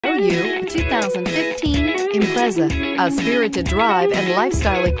you a 2015 Impreza. A spirited drive and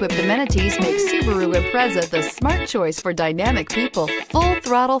lifestyle-equipped amenities make Subaru Impreza the smart choice for dynamic people. Full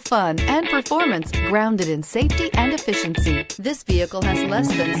throttle fun and performance grounded in safety and efficiency. This vehicle has less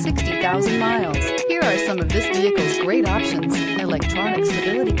than 60,000 miles. Here are some of this vehicle's great options: electronic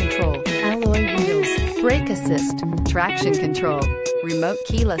stability control, alloy wheels, brake assist, traction control, remote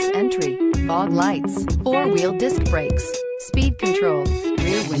keyless entry, fog lights, four-wheel disc brakes, speed control,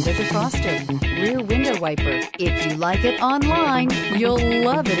 rear window defroster, rear window wiper. If you like it online, you'll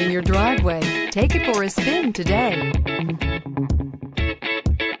love it in your driveway. Take it for a spin today.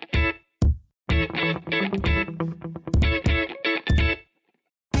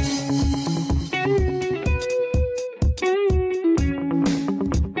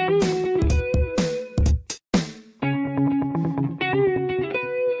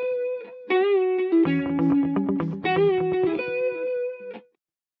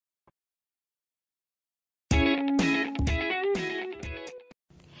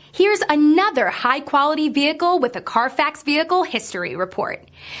 Here's another high-quality vehicle with a Carfax Vehicle History Report.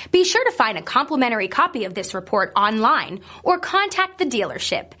 Be sure to find a complimentary copy of this report online or contact the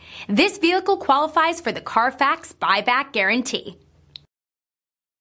dealership. This vehicle qualifies for the Carfax Buyback Guarantee.